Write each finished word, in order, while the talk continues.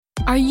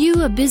Are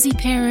you a busy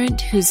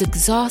parent who's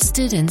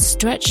exhausted and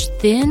stretched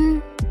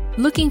thin?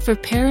 Looking for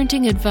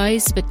parenting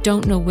advice but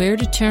don't know where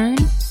to turn?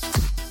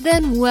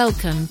 Then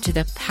welcome to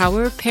the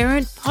Power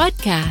Parent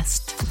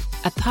Podcast,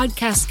 a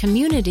podcast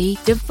community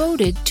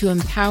devoted to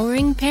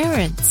empowering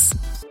parents.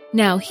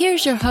 Now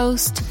here's your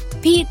host,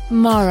 Pete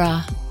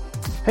Mara.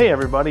 Hey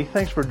everybody,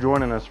 thanks for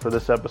joining us for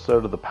this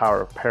episode of the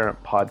Power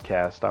Parent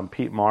Podcast. I'm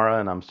Pete Mara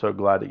and I'm so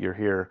glad that you're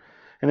here.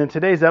 And in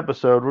today's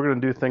episode, we're going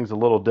to do things a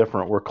little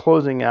different. We're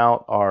closing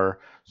out our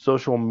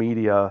social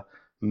media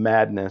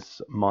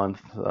madness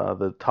month,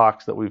 the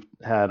talks that we've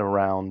had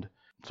around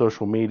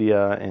social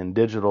media and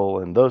digital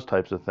and those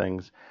types of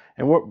things.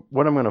 And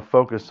what I'm going to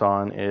focus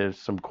on is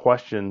some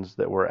questions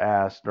that were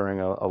asked during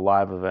a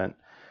live event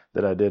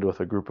that I did with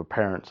a group of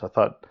parents. I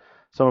thought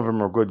some of them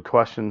were good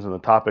questions and the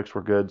topics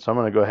were good, so I'm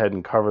going to go ahead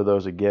and cover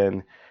those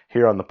again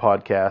here on the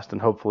podcast, and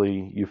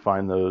hopefully you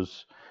find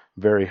those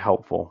very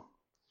helpful.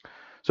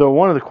 So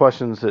one of the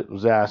questions that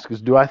was asked is,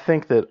 do I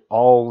think that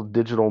all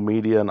digital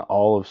media and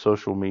all of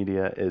social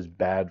media is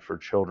bad for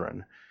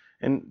children?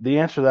 And the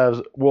answer to that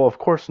is, well, of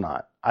course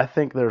not. I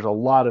think there's a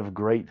lot of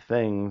great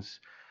things,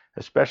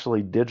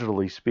 especially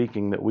digitally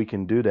speaking, that we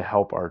can do to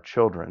help our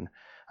children.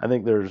 I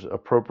think there's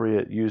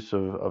appropriate use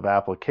of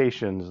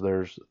applications.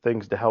 There's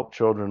things to help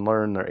children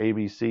learn their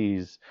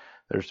ABCs.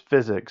 There's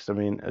physics. I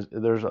mean,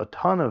 there's a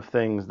ton of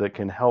things that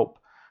can help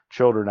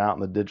children out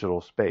in the digital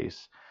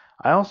space.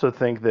 I also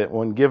think that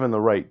when given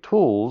the right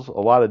tools, a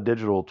lot of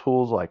digital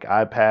tools like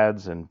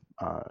iPads and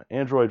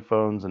Android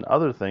phones and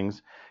other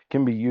things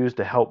can be used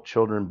to help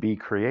children be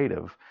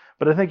creative.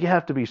 But I think you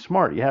have to be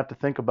smart. You have to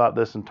think about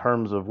this in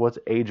terms of what's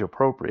age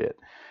appropriate.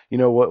 You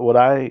know, would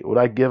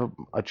I give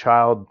a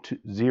child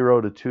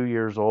 0 to 2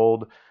 years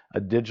old a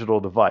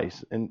digital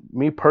device? And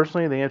me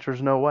personally, the answer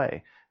is no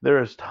way.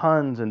 There is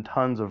tons and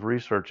tons of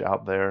research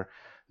out there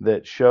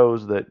that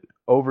shows that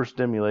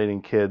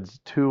overstimulating kids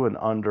 2 and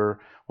under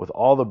with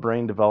all the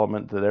brain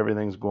development that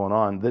everything's going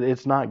on, that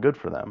it's not good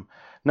for them.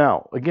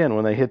 Now, again,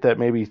 when they hit that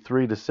maybe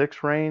 3 to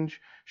 6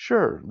 range,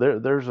 sure,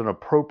 there's an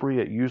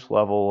appropriate use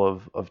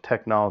level of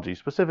technology,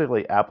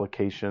 specifically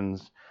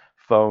applications,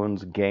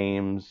 phones,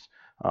 games,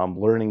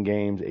 learning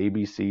games,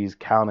 ABCs,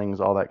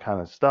 countings, all that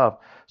kind of stuff.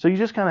 So you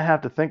just kind of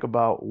have to think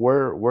about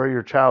where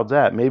your child's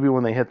at. Maybe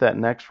when they hit that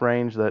next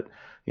range, that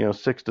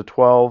 6 to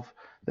 12,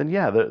 then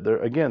yeah,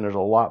 again, there's a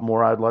lot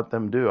more I'd let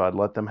them do. I'd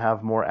let them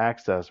have more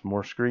access,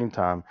 more screen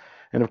time.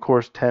 And of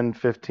course, 10,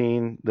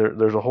 15,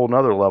 there's a whole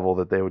nother level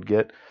that they would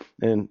get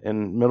in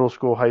middle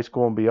school, high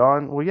school, and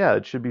beyond. Well, yeah,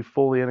 it should be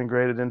fully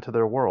integrated into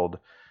their world.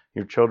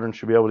 Your children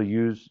should be able to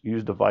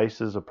use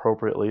devices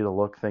appropriately to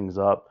look things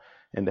up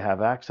and to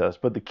have access.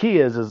 But the key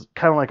is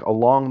kind of like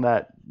along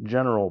that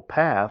general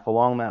path,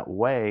 along that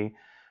way,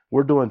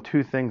 we're doing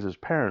two things as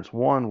parents.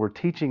 One, we're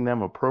teaching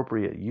them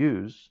appropriate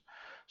use.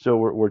 So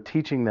we're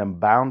teaching them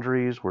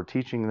boundaries. We're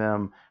teaching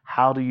them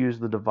how to use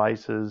the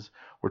devices.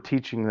 We're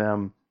teaching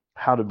them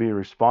how to be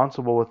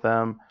responsible with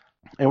them.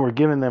 And we're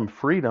giving them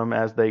freedom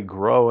as they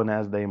grow and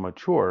as they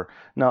mature.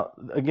 Now,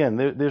 again,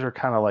 these are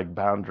kind of like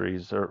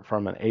boundaries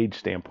from an age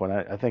standpoint.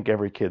 I think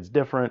every kid's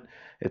different.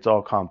 It's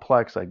all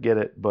complex. I get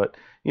it. But,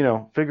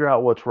 figure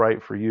out what's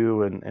right for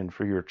you and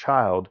for your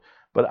child.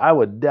 But I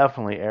would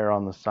definitely err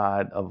on the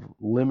side of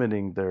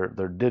limiting their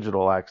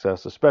digital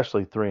access,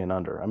 especially 3 and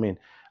under. I mean,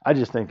 I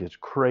just think it's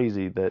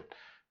crazy that,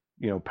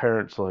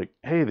 parents like,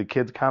 hey, the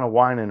kid's kind of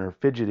whining or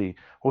fidgety.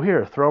 Well,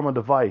 here, throw them a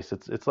device.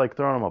 It's like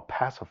throwing them a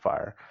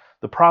pacifier.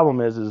 The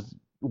problem is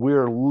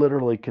we're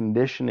literally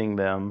conditioning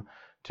them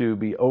to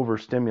be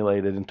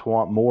overstimulated and to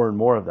want more and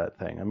more of that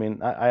thing. I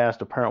mean, I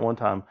asked a parent one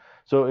time,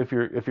 so if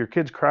your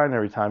kid's crying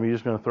every time, you're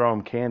just going to throw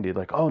them candy?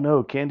 Like, oh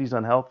no, candy's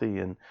unhealthy,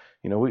 and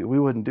we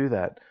wouldn't do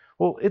that.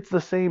 Well, it's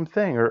the same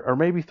thing, or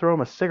maybe throw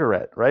them a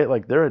cigarette, right?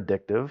 Like they're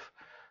addictive.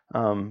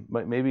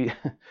 But maybe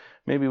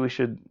we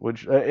should.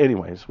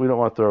 Anyways, we don't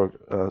want to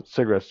throw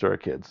cigarettes to our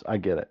kids. I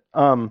get it.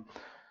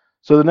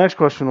 So the next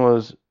question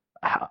was,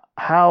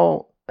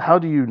 how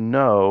do you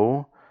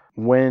know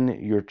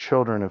when your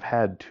children have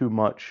had too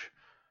much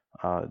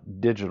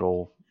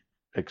digital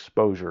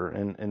exposure?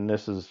 And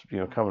this is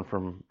coming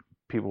from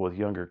people with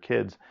younger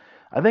kids.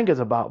 I think it's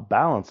about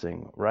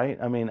balancing, right?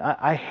 I mean,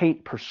 I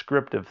hate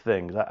prescriptive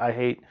things. I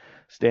hate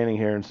standing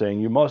here and saying,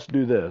 you must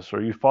do this,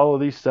 or you follow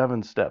these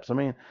 7 steps. I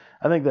mean,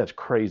 I think that's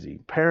crazy.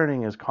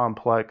 Parenting is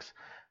complex.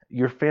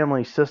 Your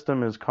family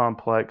system is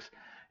complex.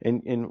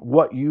 And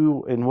what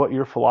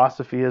your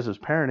philosophy is as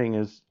parenting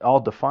is all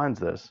defines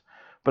this.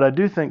 But I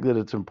do think that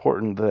it's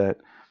important that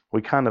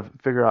we kind of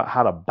figure out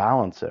how to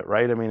balance it,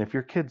 right? I mean, if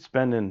your kid's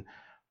spending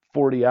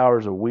 40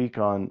 hours a week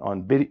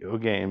on video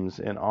games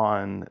and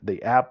on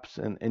the apps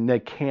and they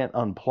can't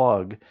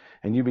unplug,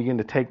 and you begin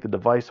to take the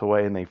device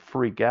away and they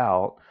freak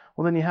out,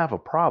 well, then you have a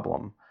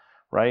problem,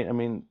 right? I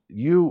mean,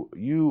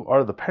 you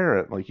are the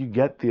parent. Like, you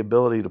get the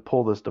ability to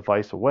pull this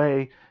device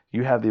away.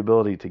 You have the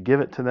ability to give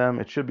it to them.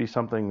 It should be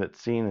something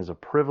that's seen as a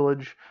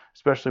privilege,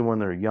 especially when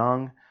they're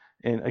young.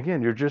 And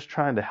again, you're just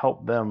trying to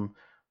help them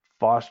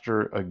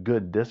foster a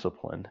good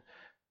discipline.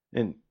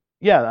 And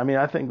yeah, I mean,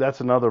 I think that's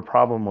another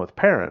problem with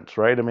parents,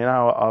 right? I mean, I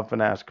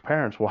often ask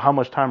parents, well, how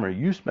much time are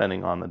you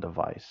spending on the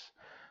device?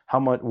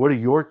 What are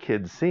your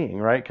kids seeing,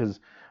 right? Because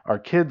our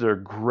kids are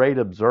great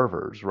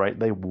observers, right?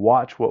 They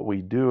watch what we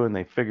do and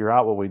they figure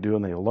out what we do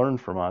and they learn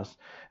from us.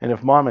 And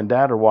if mom and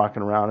dad are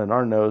walking around and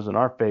our nose and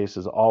our face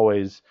is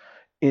always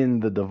in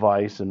the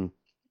device and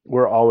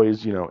we're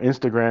always,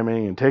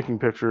 Instagramming and taking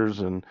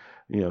pictures and,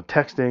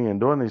 texting and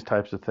doing these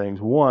types of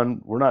things,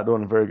 one, we're not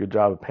doing a very good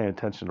job of paying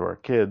attention to our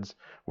kids.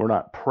 We're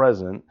not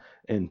present.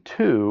 And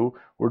two,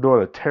 we're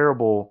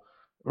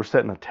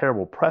setting a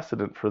terrible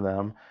precedent for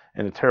them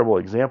and a terrible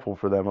example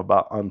for them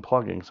about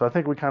unplugging. So I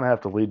think we kind of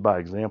have to lead by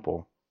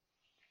example.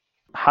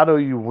 How do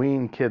you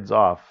wean kids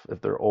off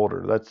if they're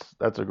older?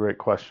 That's a great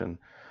question.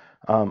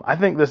 I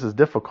think this is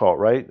difficult,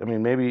 right? I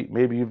mean,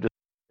 maybe you've just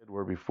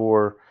where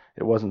before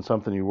it wasn't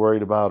something you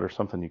worried about or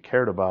something you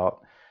cared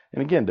about.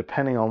 And again,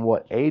 depending on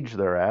what age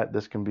they're at,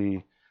 this can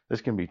be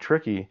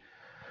tricky.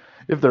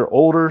 If they're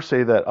older,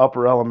 say that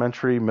upper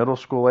elementary, middle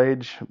school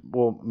age,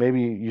 well,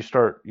 maybe you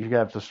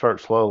have to start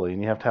slowly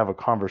and you have to have a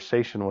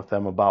conversation with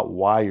them about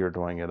why you're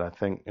doing it. I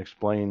think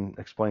explain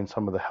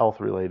some of the health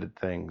related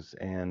things,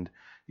 and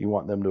you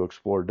want them to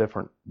explore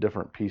different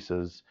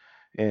pieces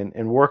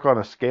and work on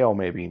a scale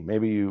maybe.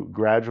 Maybe you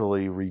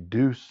gradually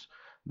reduce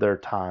their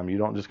time. You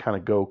don't just kind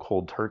of go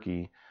cold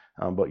turkey,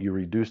 but you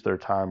reduce their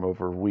time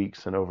over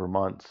weeks and over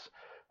months,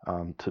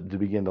 to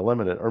begin to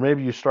limit it. Or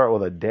maybe you start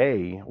with a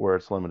day where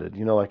it's limited.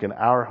 Like in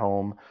our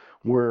home,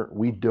 where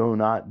we do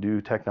not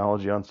do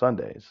technology on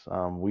Sundays.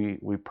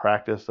 We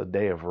practice a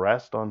day of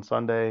rest on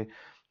Sunday.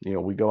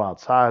 We go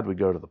outside, we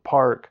go to the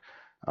park.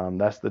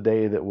 That's the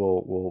day that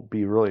we'll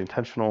be really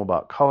intentional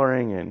about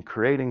coloring and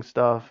creating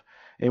stuff.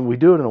 And we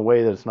do it in a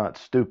way that it's not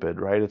stupid,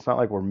 right? It's not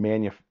like we're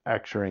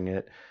manufacturing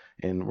it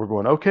and we're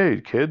going, okay,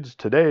 kids,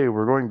 today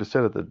we're going to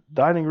sit at the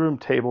dining room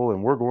table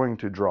and we're going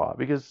to draw.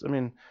 Because, I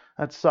mean,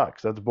 that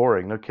sucks. That's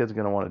boring. No kid's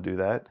going to want to do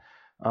that.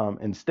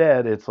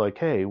 Instead, it's like,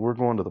 hey, we're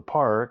going to the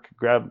park,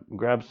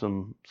 grab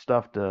some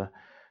stuff to,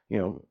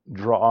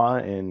 draw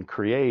and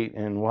create,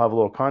 and we'll have a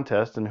little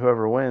contest, and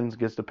whoever wins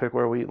gets to pick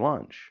where we eat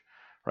lunch,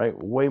 right?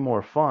 Way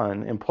more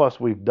fun. And plus,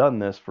 we've done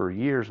this for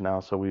years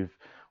now, so we've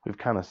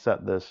kind of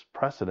set this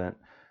precedent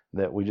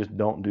that we just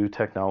don't do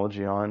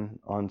technology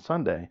on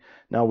Sunday.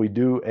 Now we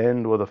do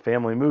end with a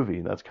family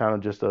movie. That's kind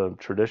of just a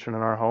tradition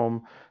in our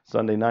home.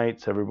 Sunday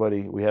nights,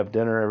 we have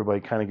dinner, everybody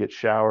kind of gets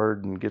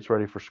showered and gets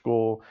ready for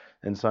school,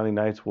 and Sunday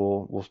nights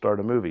we'll start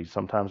a movie.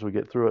 Sometimes we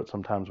get through it,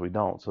 sometimes we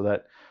don't. So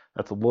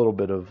that's a little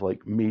bit of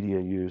like media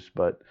use,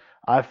 but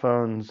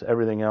iPhones,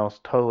 everything else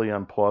totally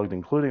unplugged,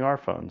 including our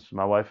phones.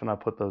 My wife and I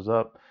put those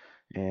up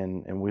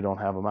and we don't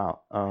have them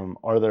out.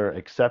 Are there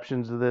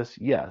exceptions to this?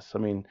 Yes. I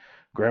mean,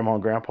 grandma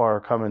and grandpa are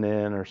coming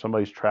in or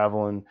somebody's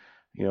traveling,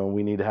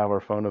 we need to have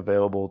our phone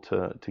available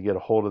to get a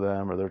hold of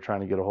them, or they're trying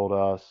to get a hold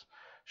of us.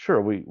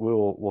 Sure,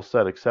 we'll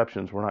set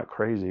exceptions. We're not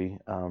crazy,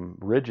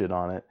 rigid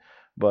on it,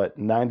 but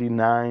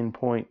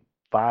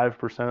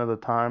 99.5% of the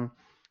time,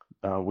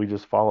 we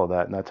just follow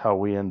that, and that's how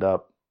we end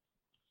up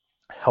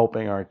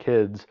helping our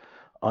kids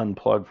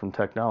unplug from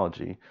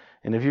technology.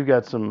 And if you've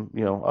got some,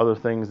 other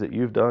things that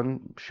you've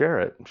done,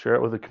 share it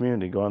with the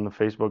community. Go on the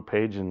Facebook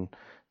page and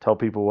tell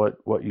people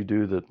what you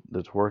do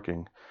that's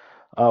working.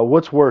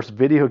 What's worse,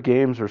 video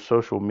games or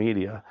social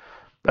media?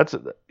 That's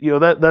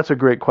a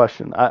great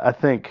question. I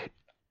think,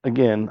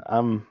 again,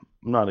 I'm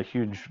not a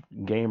huge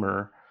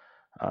gamer,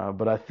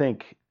 but I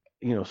think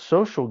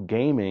social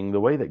gaming, the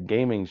way that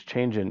gaming's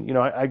changing.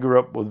 I grew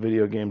up with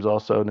video games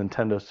also,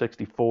 Nintendo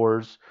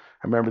 64s.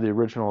 I remember the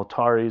original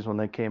Ataris when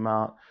they came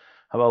out.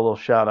 How about a little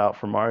shout out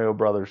for Mario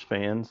Brothers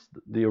fans?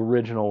 The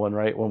original one,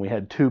 right? When we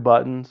had two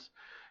buttons.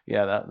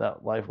 Yeah,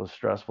 that life was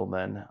stressful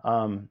then.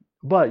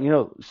 But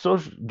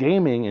social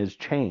gaming has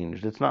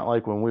changed. It's not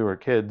like when we were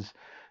kids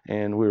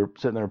and we were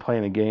sitting there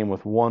playing a game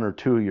with one or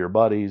two of your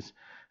buddies,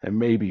 and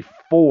maybe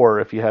four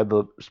if you had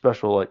the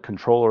special like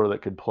controller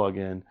that could plug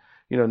in.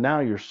 Now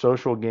you're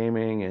social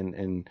gaming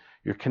and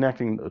you're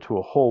connecting to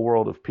a whole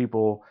world of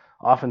people.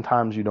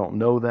 Oftentimes you don't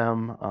know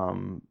them,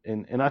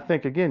 and I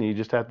think again you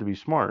just have to be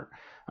smart.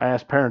 I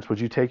ask parents,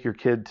 would you take your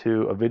kid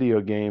to a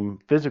video game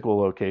physical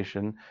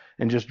location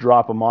and just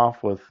drop them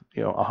off with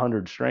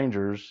 100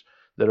 strangers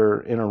that are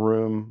in a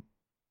room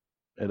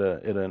at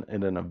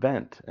an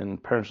event?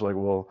 And parents are like,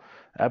 well,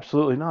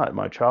 absolutely not.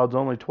 My child's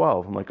only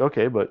 12. I'm like,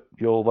 okay, but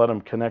you'll let them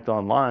connect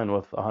online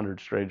with 100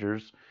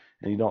 strangers,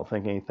 and you don't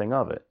think anything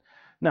of it.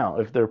 Now,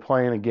 if they're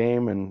playing a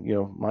game, and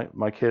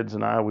my kids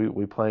and I,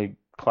 we play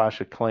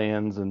Clash of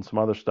Clans and some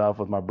other stuff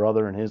with my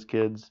brother and his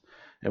kids,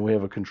 and we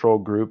have a control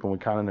group and we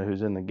kind of know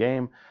who's in the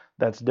game,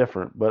 that's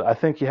different. But I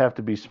think you have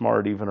to be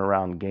smart even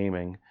around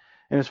gaming.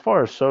 And as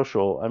far as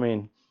social, I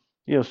mean,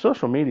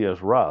 social media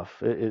is rough.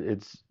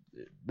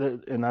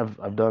 And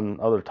I've done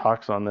other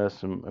talks on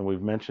this and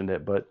we've mentioned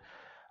it, but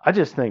I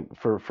just think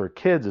for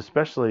kids,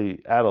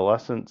 especially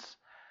adolescents,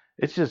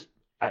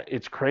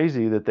 it's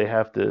crazy that they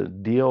have to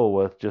deal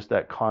with just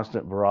that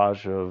constant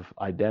barrage of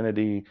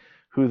identity,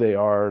 who they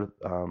are,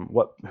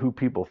 who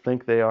people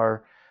think they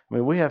are. I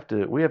mean, we have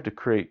to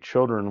create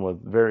children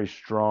with very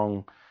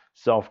strong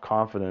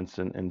self-confidence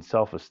and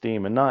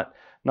self-esteem, and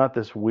not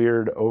this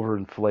weird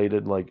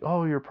overinflated like,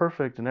 oh, you're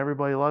perfect and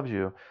everybody loves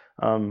you.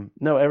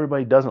 No,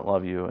 everybody doesn't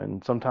love you,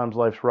 and sometimes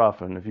life's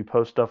rough. And if you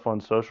post stuff on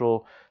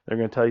social, they're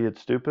going to tell you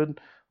it's stupid.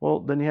 Well,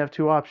 then you have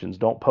two options: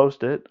 don't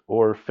post it,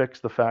 or fix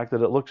the fact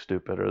that it looks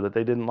stupid or that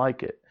they didn't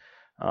like it.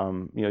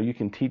 You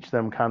can teach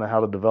them kind of how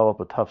to develop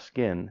a tough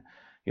skin.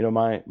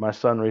 My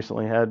son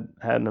recently had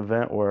an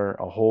event where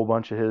a whole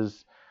bunch of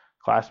his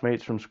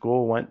classmates from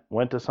school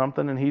went to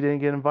something and he didn't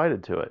get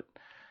invited to it,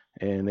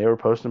 and they were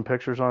posting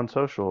pictures on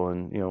social,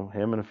 and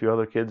him and a few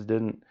other kids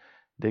didn't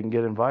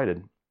get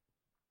invited,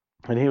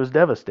 and he was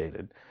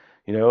devastated.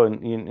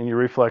 And your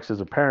reflex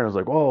as a parent is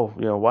like, well,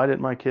 why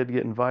didn't my kid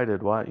get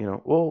invited? Why,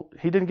 well,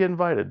 he didn't get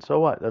invited, so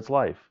what? That's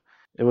life.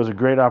 It was a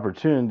great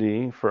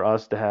opportunity for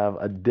us to have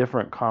a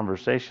different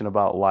conversation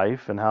about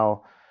life and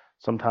how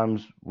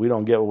sometimes we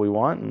don't get what we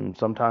want, and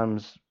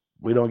sometimes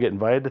we don't get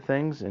invited to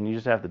things, and you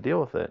just have to deal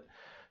with it.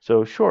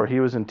 So sure,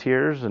 he was in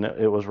tears and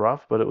it was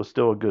rough, but it was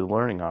still a good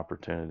learning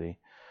opportunity.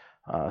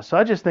 So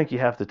I just think you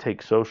have to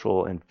take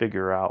social and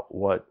figure out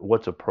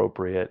what's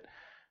appropriate,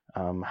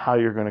 how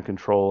you're going to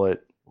control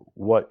it,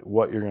 what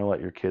you're going to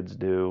let your kids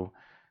do.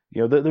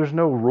 There's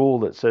no rule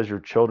that says your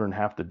children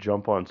have to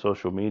jump on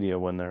social media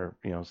when they're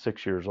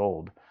 6 years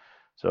old.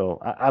 So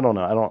I don't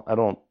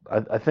know.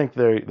 I think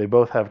they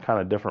both have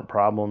kind of different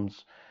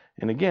problems.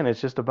 And again,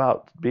 it's just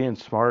about being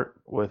smart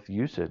with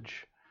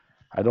usage.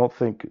 I don't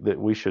think that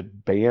we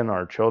should ban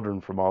our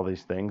children from all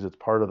these things. It's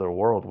part of their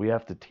world. We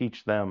have to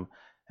teach them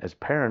as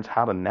parents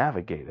how to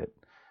navigate it.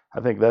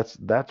 I think that's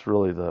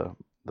really the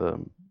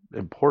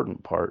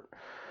important part.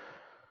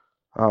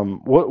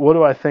 What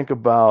do I think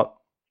about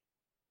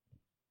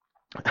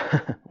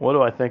what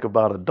do I think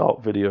about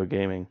adult video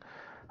gaming?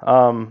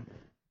 Um,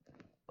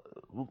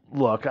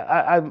 Look,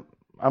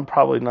 I'm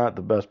probably not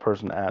the best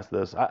person to ask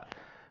this. I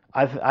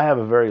have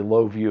a very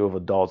low view of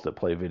adults that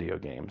play video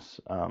games.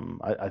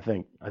 I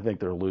think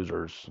they're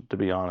losers, to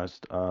be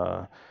honest.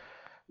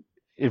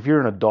 If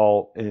you're an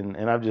adult, and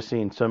I've just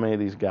seen so many of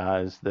these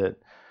guys that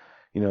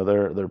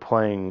they're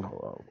playing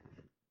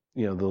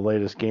the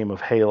latest game of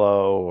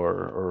Halo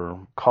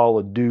or Call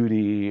of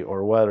Duty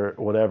or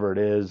whatever it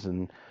is,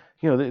 and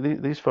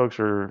these folks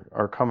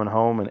are coming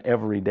home, and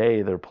every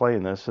day they're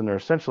playing this, and they're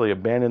essentially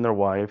abandoning their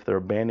wife, they're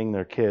abandoning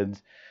their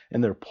kids,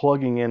 and they're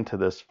plugging into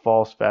this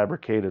false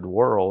fabricated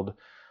world.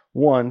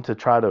 One, to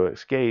try to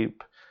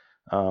escape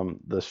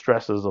the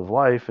stresses of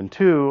life, and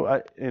two,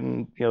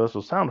 this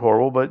will sound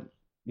horrible, but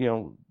you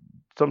know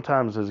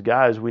sometimes as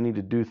guys we need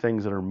to do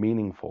things that are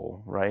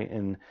meaningful, right?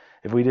 And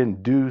if we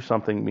didn't do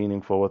something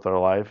meaningful with our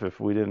life, if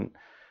we didn't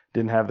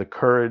have the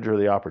courage or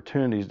the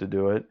opportunities to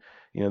do it,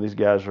 these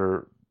guys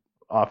are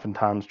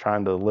oftentimes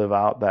trying to live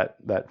out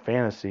that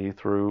fantasy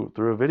through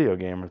a video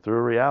game or through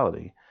a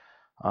reality.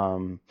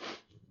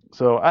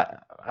 So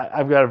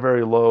I've got a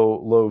very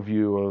low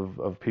view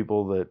of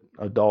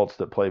adults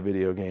that play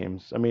video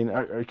games. I mean,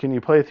 can you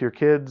play with your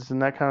kids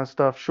and that kind of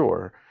stuff?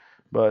 Sure.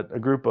 But a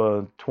group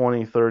of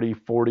 20, 30,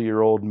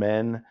 40-year-old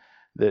men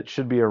that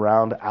should be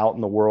around out in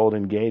the world,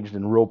 engaged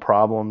in real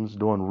problems,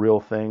 doing real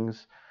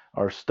things,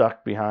 are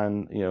stuck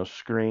behind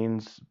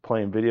screens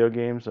playing video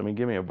games. I mean,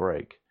 give me a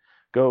break.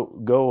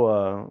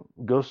 Go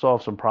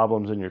solve some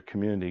problems in your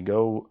community.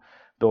 Go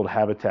build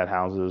habitat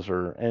houses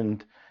or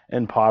end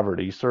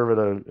poverty. Serve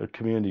at a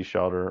community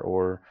shelter,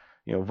 or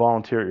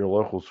volunteer at your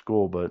local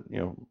school. But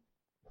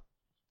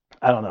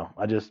I don't know.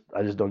 I just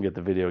don't get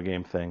the video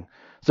game thing.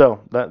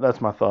 So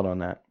that's my thought on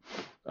that.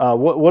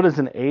 What is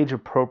an age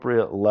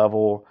appropriate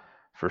level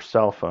for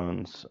cell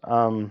phones?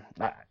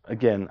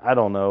 Again, I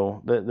don't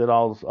know. That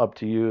all's up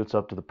to you. It's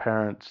up to the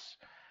parents.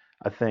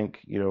 I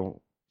think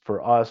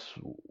for us,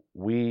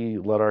 we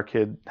let our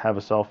kid have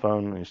a cell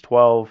phone when he's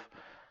 12,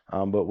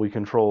 but we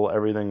control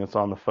everything that's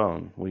on the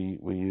phone. We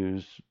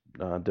use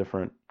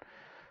different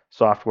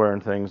software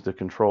and things to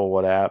control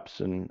what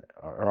apps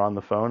are on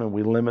the phone, and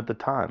we limit the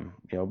time,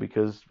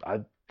 because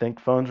I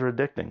think phones are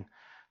addicting.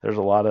 There's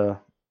a lot of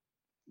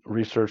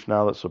research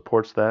now that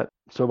supports that.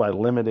 So by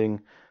limiting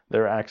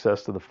their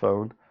access to the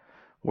phone,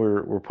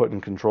 we're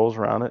putting controls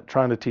around it,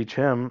 trying to teach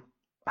him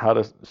how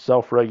to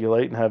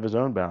self-regulate and have his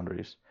own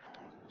boundaries.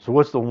 So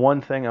what's the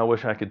one thing I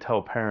wish I could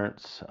tell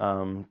parents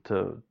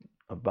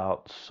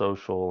about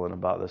social and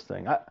about this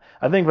thing?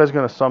 I think if I was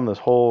going to sum this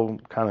whole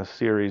kind of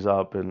series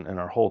up and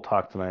our whole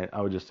talk tonight,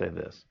 I would just say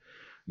this.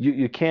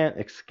 You can't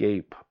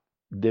escape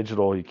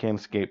digital. You can't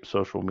escape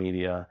social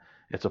media.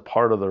 It's a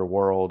part of their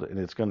world, and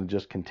it's going to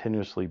just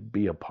continuously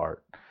be a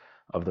part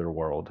of their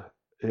world.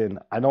 And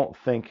I don't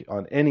think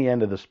on any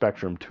end of the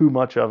spectrum, too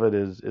much of it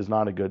is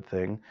not a good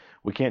thing.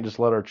 We can't just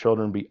let our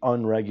children be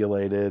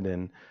unregulated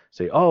and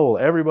say, oh,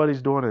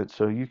 everybody's doing it,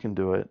 so you can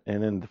do it.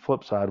 And then the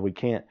flip side, we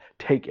can't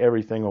take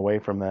everything away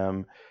from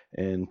them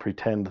and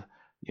pretend,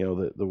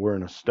 that we're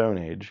in a stone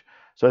age.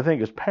 So I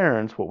think as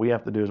parents, what we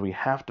have to do is we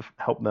have to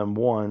help them,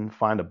 one,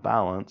 find a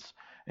balance,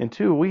 and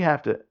two, we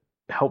have to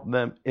help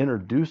them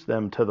introduce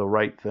them to the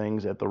right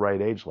things at the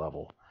right age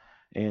level.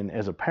 And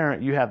as a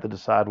parent, you have to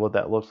decide what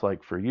that looks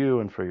like for you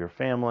and for your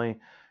family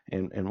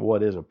and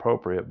what is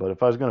appropriate. But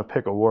if I was going to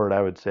pick a word,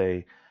 I would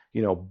say,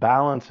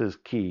 balance is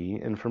key.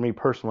 And for me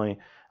personally,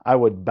 I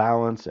would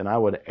balance and I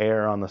would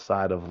err on the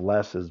side of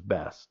less is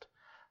best.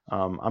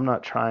 I'm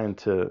not trying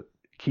to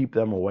keep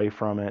them away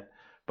from it,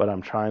 but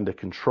I'm trying to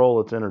control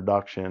its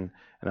introduction,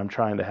 and I'm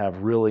trying to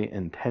have really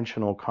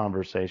intentional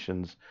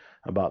conversations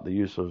about the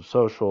use of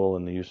social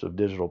and the use of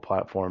digital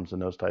platforms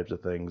and those types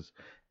of things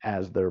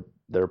as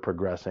they're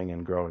progressing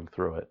and growing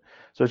through it.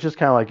 So it's just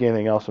kind of like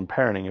anything else in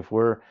parenting. If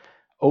we're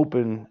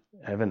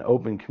having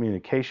open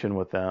communication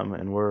with them,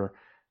 and we're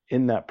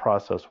in that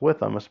process with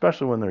them,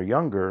 especially when they're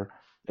younger,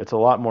 it's a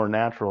lot more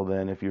natural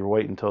than if you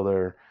wait until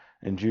they're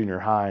in junior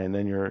high and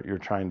then you're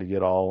trying to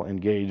get all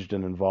engaged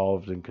and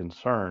involved and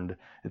concerned.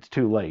 It's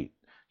too late.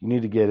 You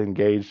need to get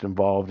engaged,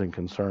 involved, and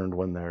concerned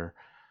when they're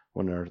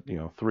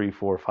 3,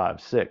 4,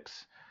 5,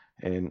 6,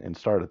 and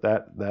start at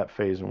that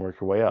phase and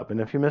work your way up.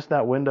 And if you miss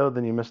that window,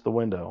 then you miss the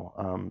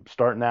window.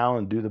 Start now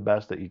and do the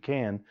best that you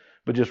can,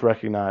 but just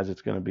recognize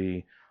it's going to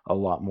be a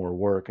lot more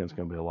work and it's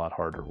going to be a lot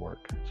harder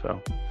work. So,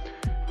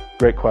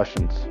 great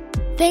questions.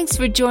 Thanks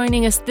for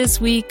joining us this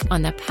week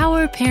on the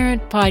Power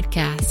Parent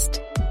Podcast.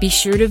 Be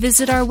sure to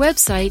visit our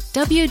website,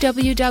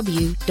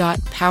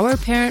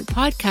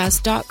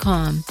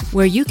 www.powerparentpodcast.com,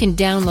 where you can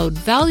download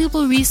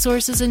valuable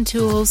resources and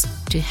tools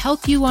to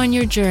help you on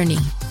your journey.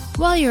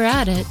 While you're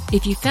at it,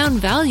 if you found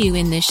value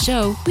in this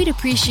show, we'd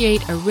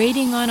appreciate a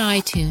rating on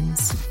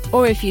iTunes.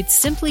 Or if you'd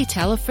simply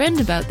tell a friend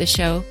about the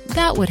show,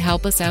 that would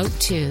help us out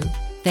too.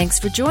 Thanks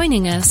for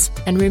joining us,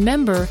 and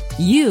remember,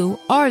 you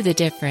are the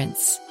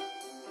difference.